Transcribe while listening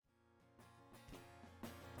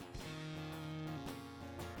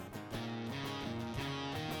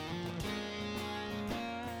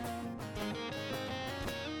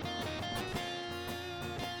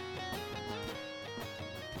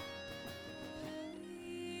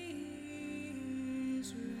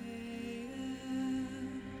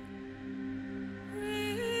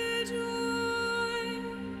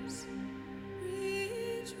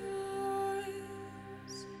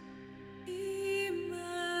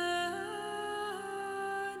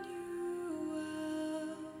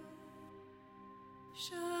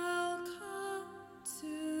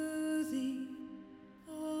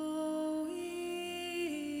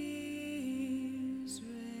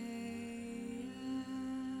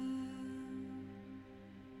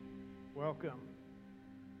Welcome.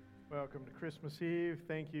 Welcome to Christmas Eve.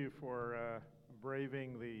 Thank you for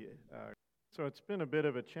braving the... So it's been a bit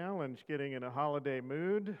of a challenge getting in a holiday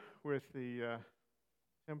mood with the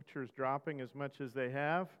temperatures dropping as much as they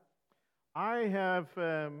have. I have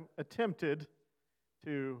attempted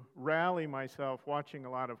to rally myself watching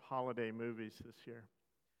a lot of holiday movies this year.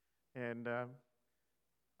 And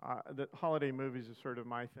the holiday movies is sort of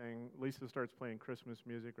my thing. Lisa starts playing Christmas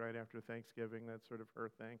music right after Thanksgiving. That's sort of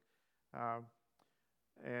her thing.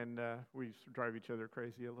 And we drive each other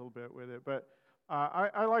crazy a little bit with it. But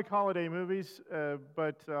I like holiday movies,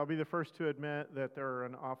 but I'll be the first to admit that there are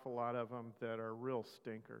an awful lot of them that are real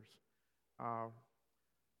stinkers.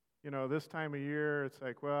 This time of year, it's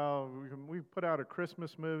like, well, we put out a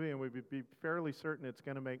Christmas movie and we'd be fairly certain it's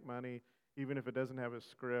going to make money, even if it doesn't have a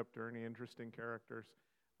script or any interesting characters.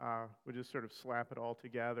 We just sort of slap it all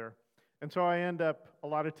together. And so I end up a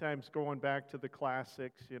lot of times going back to the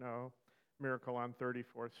classics, Miracle on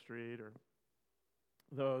 34th Street, or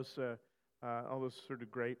all those sort of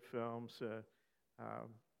great films. The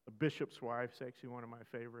Bishop's Wife is actually one of my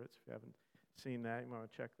favorites. If you haven't seen that, you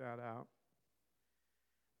want to check that out.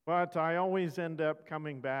 But I always end up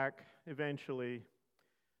coming back eventually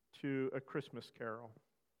to A Christmas Carol,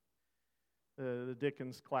 the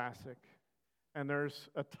Dickens classic. And there's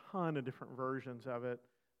a ton of different versions of it,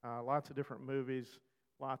 lots of different movies,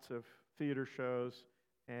 lots of theater shows,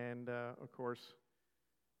 and of course,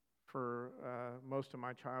 for most of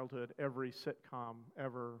my childhood, every sitcom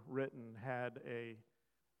ever written had a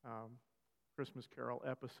Christmas Carol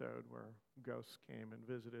episode where ghosts came and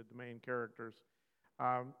visited the main characters.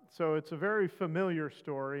 So it's a very familiar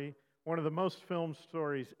story, one of the most filmed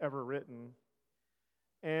stories ever written.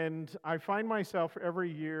 And I find myself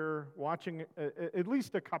every year watching at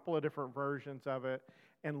least a couple of different versions of it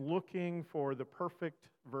and looking for the perfect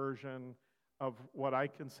version of what I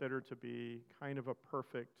consider to be kind of a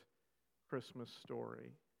perfect Christmas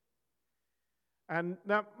story. And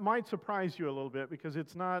that might surprise you a little bit because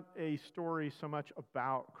it's not a story so much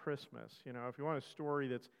about Christmas. If you want a story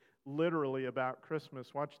that's literally about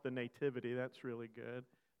Christmas, watch The Nativity. That's really good.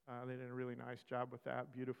 They did a really nice job with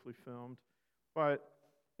that, beautifully filmed. But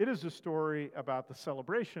it is a story about the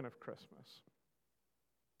celebration of Christmas.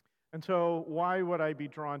 And so why would I be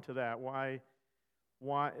drawn to that? Why?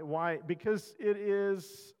 Because it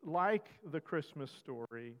is like the Christmas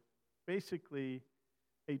story, basically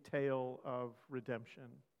a tale of redemption.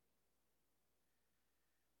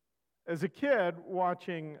 As a kid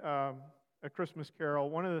watching A Christmas Carol,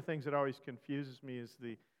 one of the things that always confuses me is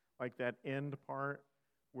that end part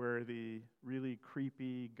where the really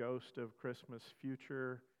creepy ghost of Christmas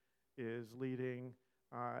future is leading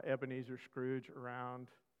Ebenezer Scrooge around,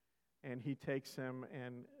 and he takes him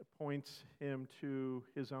and points him to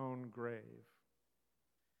his own grave.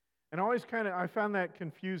 And I found that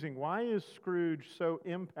confusing. Why is Scrooge so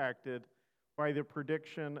impacted by the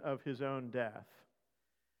prediction of his own death?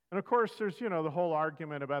 And of course, there's, the whole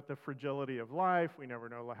argument about the fragility of life. We never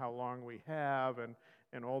know how long we have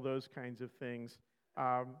and all those kinds of things.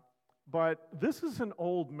 But this is an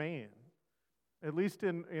old man. At least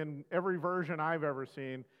in every version I've ever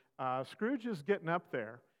seen, Scrooge is getting up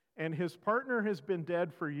there. And his partner has been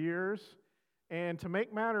dead for years. And to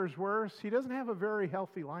make matters worse, he doesn't have a very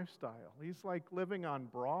healthy lifestyle. He's like living on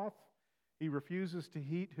broth. He refuses to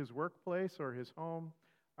heat his workplace or his home.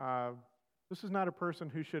 This is not a person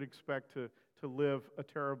who should expect to live a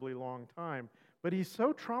terribly long time. But he's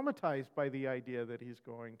so traumatized by the idea that he's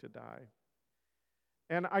going to die.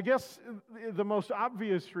 And I guess the most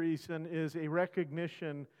obvious reason is a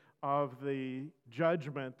recognition of the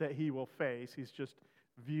judgment that he will face. He's just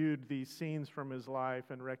viewed these scenes from his life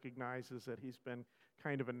and recognizes that he's been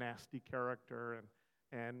kind of a nasty character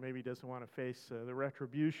and maybe doesn't want to face the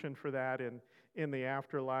retribution for that in the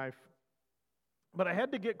afterlife. But I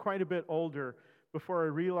had to get quite a bit older before I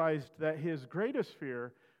realized that his greatest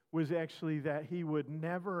fear was actually that he would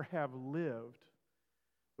never have lived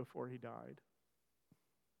before he died.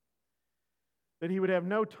 That he would have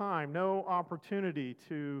no time, no opportunity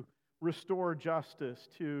to restore justice,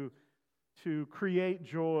 to create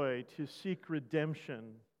joy, to seek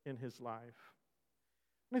redemption in his life.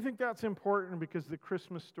 And I think that's important because the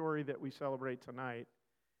Christmas story that we celebrate tonight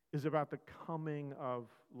is about the coming of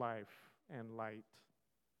life and light.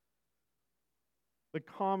 The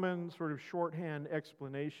common sort of shorthand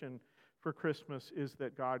explanation for Christmas is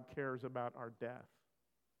that God cares about our death.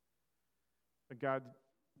 That God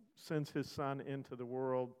sends his Son into the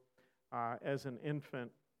world as an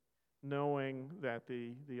infant, knowing that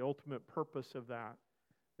the ultimate purpose of that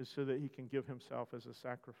is so that he can give himself as a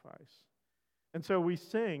sacrifice. And so we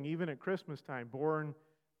sing, even at Christmas time, "Born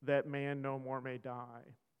that man no more may die.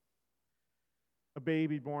 A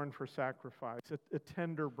baby born for sacrifice, a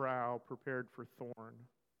tender brow prepared for thorn.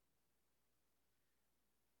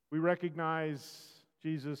 We recognize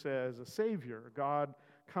Jesus as a Savior, God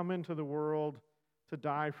come into the world to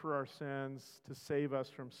die for our sins, to save us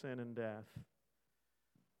from sin and death.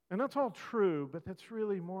 And that's all true, but that's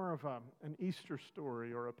really more of an Easter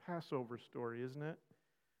story or a Passover story, isn't it?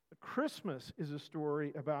 Christmas is a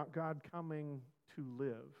story about God coming to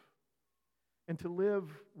live and to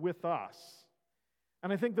live with us.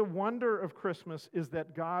 And I think the wonder of Christmas is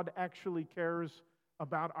that God actually cares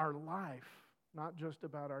about our life, not just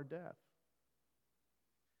about our death.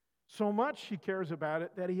 So much He cares about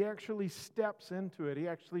it that He actually steps into it. He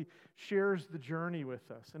actually shares the journey with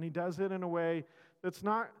us. And He does it in a way that's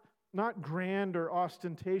not grand or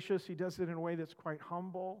ostentatious. He does it in a way that's quite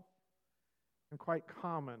humble and quite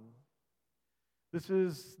common. This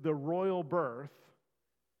is the royal birth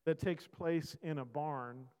that takes place in a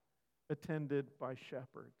barn attended by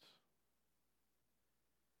shepherds.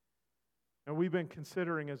 And we've been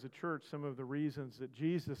considering as a church some of the reasons that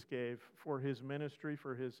Jesus gave for His ministry,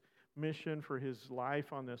 for His mission, for His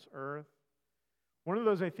life on this earth. One of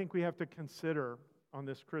those I think we have to consider on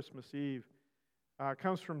this Christmas Eve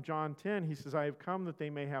comes from John 10. He says, I have come that they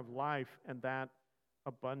may have life, and that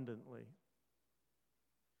abundantly.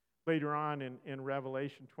 Later on in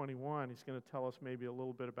Revelation 21, He's going to tell us maybe a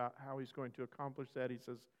little bit about how He's going to accomplish that. He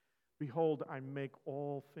says, behold, I make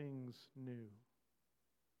all things new.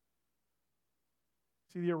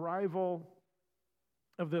 See, the arrival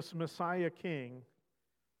of this Messiah King,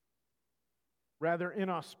 rather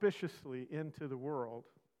inauspiciously into the world,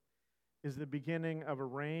 is the beginning of a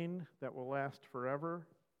reign that will last forever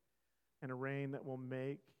and a reign that will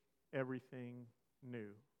make everything new.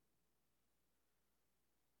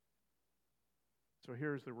 So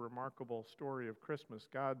here's the remarkable story of Christmas.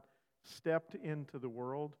 God stepped into the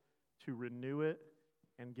world to renew it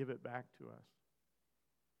and give it back to us.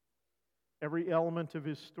 Every element of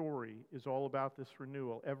His story is all about this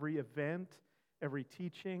renewal. Every event, every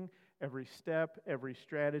teaching, every step, every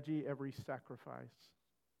strategy, every sacrifice.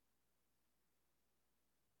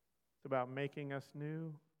 It's about making us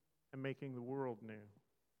new and making the world new.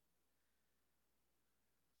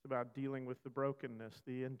 It's about dealing with the brokenness,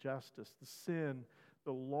 the injustice, the sin,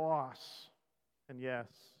 the loss, and yes,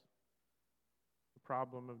 the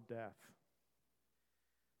problem of death.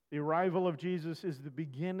 The arrival of Jesus is the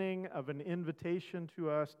beginning of an invitation to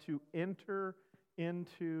us to enter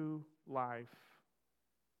into life.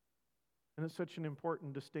 And it's such an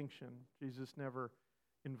important distinction. Jesus never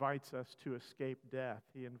invites us to escape death.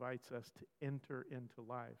 He invites us to enter into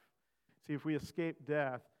life. See, if we escape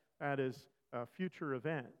death, that is a future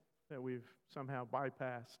event that we've somehow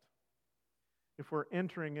bypassed. If we're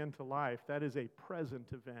entering into life, that is a present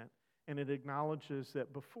event, and it acknowledges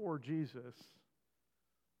that before Jesus,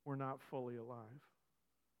 we're not fully alive.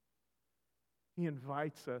 He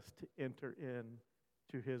invites us to enter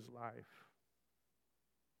into His life.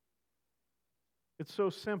 It's so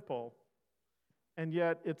simple, and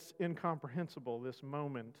yet it's incomprehensible, this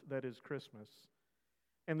moment that is Christmas.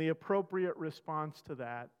 And the appropriate response to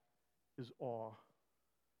that is awe.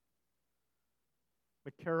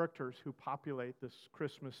 The characters who populate this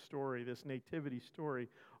Christmas story, this nativity story,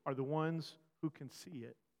 are the ones who can see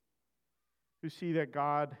it, who see that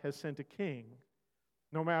God has sent a king.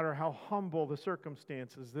 No matter how humble the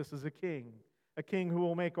circumstances, this is a king who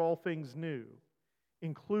will make all things new,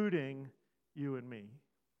 including you and me.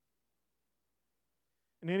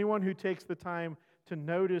 And anyone who takes the time to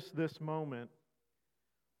notice this moment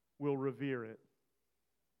will revere it.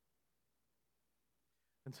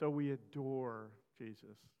 And so we adore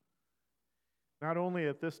Jesus. Not only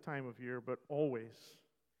at this time of year, but always.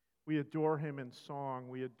 We adore Him in song.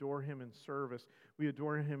 We adore Him in service. We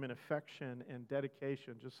adore Him in affection and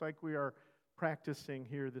dedication, just like we are practicing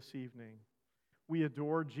here this evening. We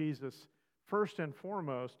adore Jesus first and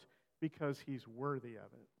foremost because He's worthy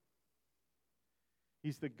of it.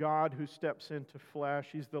 He's the God who steps into flesh.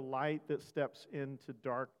 He's the light that steps into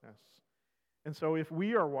darkness. And so if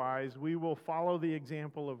we are wise, we will follow the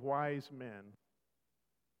example of wise men.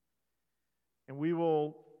 And we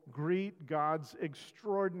will greet God's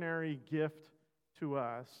extraordinary gift to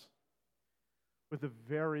us with the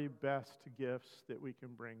very best gifts that we can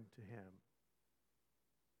bring to Him.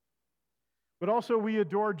 But also we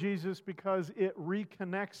adore Jesus because it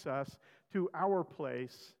reconnects us to our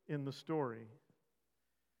place in the story.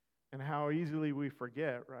 And how easily we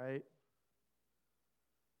forget, right?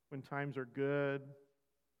 When times are good,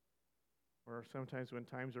 or sometimes when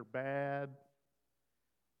times are bad,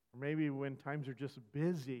 or maybe when times are just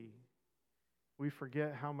busy, we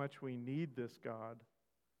forget how much we need this God,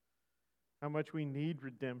 how much we need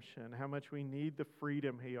redemption, how much we need the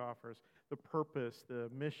freedom He offers, the purpose, the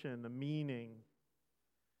mission, the meaning.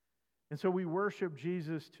 And so we worship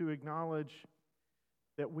Jesus to acknowledge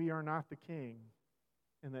that we are not the King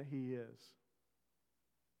and that He is.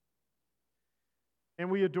 And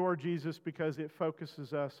we adore Jesus because it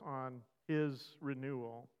focuses us on His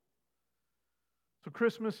renewal. So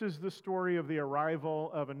Christmas is the story of the arrival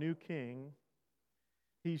of a new King.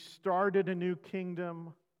 He started a new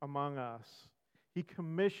kingdom among us. He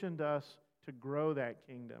commissioned us to grow that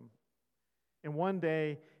kingdom. And one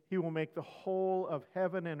day, He will make the whole of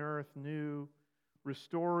heaven and earth new,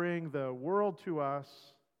 restoring the world to us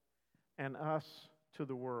and us to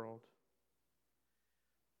the world.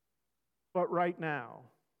 But right now,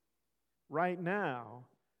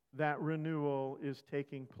 that renewal is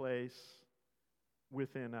taking place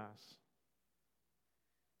within us,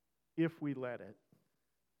 if we let it.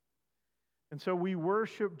 And so we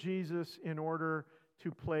worship Jesus in order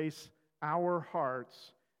to place our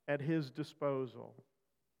hearts at His disposal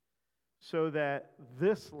so that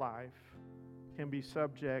this life can be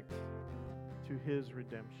subject to His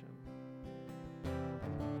redemption.